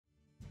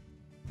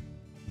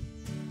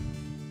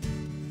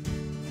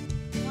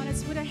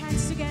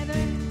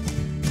together.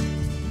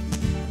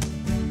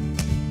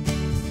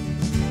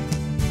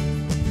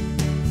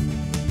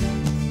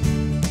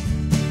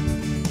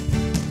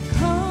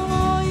 Come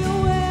all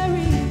you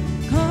weary,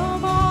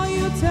 come all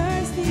you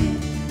thirsty,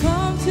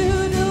 come to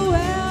the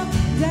well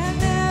that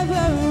never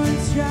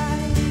runs dry.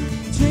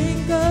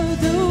 Drink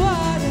of the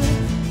water,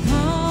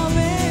 come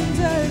and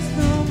thirst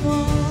no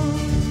more.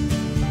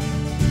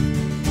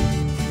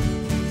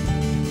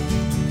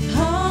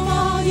 Come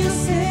all you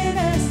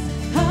sinners,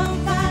 come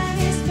find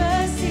His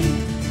mercy,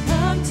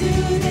 come to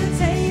the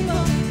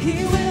table,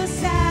 He will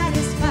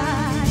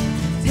satisfy.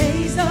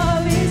 Taste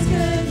of His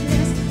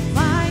goodness,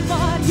 find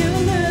what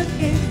you're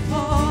looking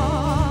for.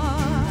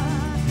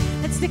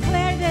 Let's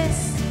declare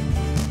this.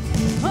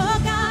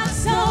 Oh, God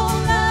so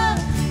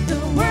loved the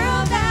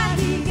world that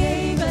He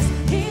gave us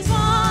His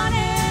one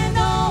and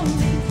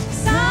only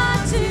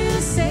Son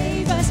to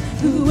save us.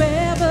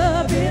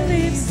 Whoever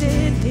believes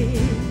in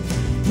Him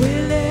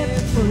will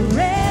live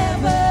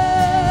forever.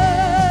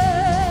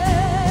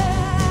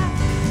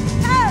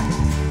 Hey!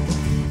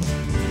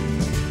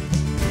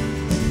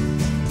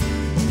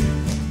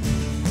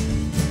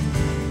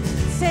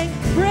 Sing,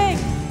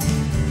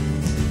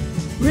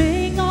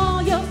 bring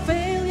all your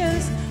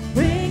failures,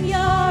 bring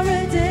your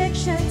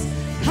addictions,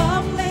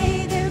 come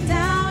lay them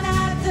down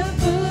at the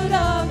foot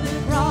of the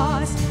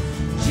cross.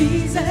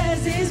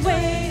 Jesus is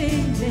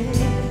waiting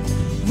there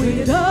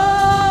with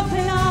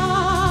open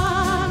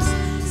arms.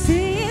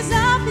 See His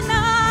open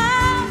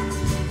arms.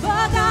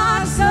 For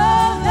God so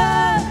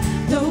loved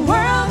the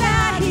world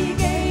that He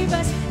gave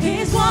us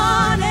His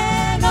one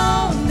and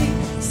only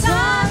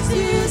Son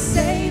to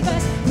save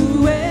us.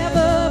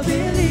 Whoever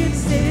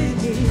believes in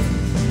Him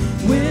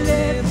will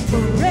live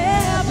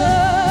forever.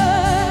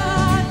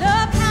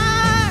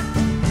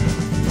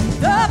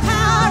 The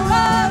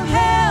power of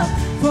hell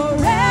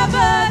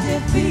forever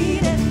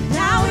defeated.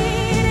 Now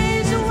it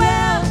is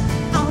well.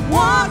 I'm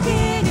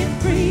walking in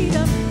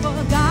freedom.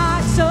 For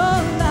God so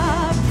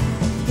loved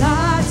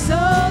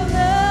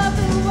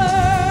the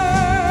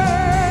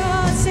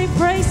world. Say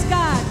praise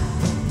God.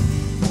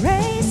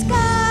 Praise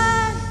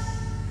God.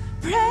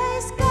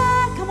 Praise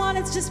God. Come on,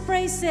 let's just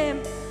praise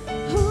Him.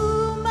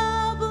 Whom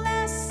all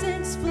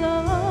blessings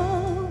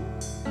flow.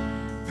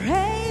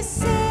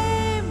 Praise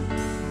Him.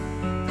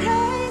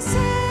 Praise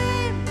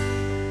Him.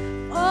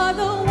 For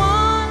the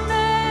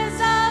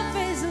wonders of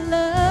His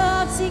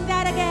love. Sing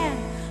that again.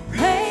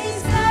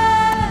 Praise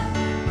God.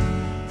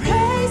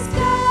 Praise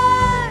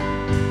God.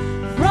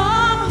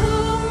 From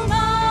whom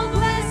all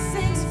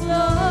blessings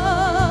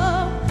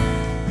flow.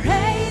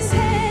 Praise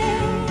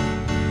Him.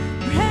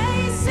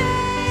 Praise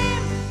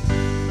Him.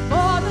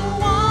 For the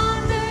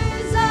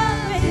wonders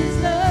of His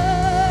love.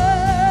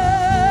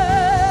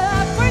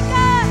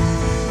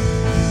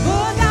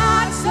 For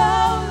God so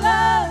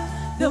loved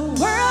the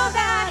world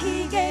that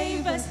He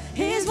gave us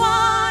His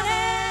one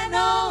and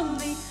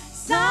only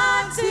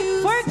Son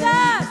to. For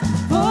God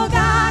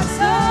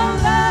so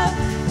loved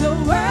the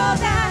world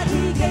that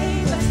He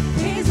gave us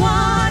His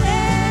one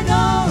and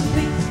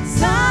only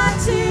Son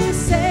to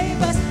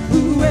save us.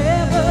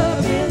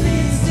 Whoever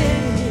believes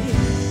in Him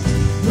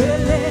will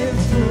live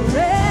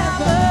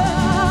forever.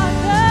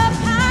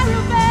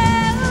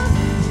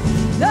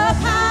 The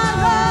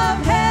power of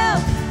hell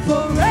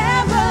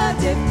forever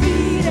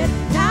defeated.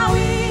 Now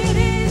it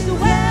is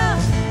well.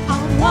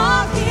 I'm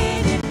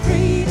walking in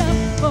freedom.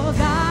 For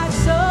God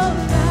so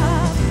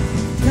loved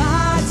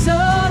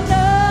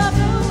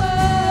the world.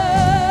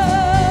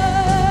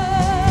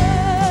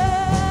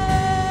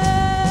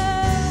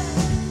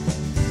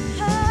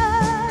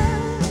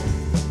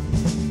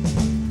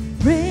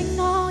 Bring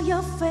all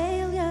your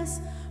failures,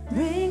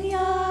 bring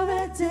your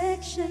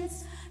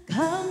addictions,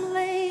 come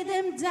lay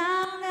them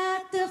down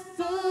at the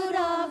foot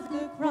of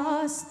the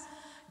cross.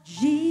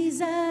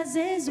 Jesus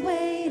is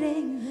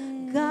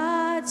waiting.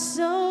 God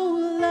so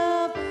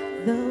loved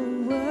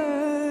the world.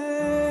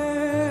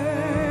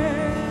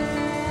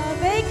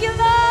 Thank you,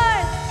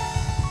 Lord.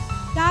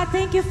 God,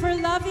 thank you for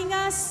loving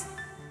us.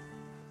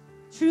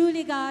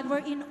 Truly, God, we're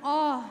in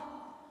awe.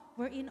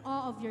 We're in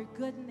awe of your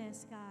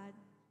goodness, God.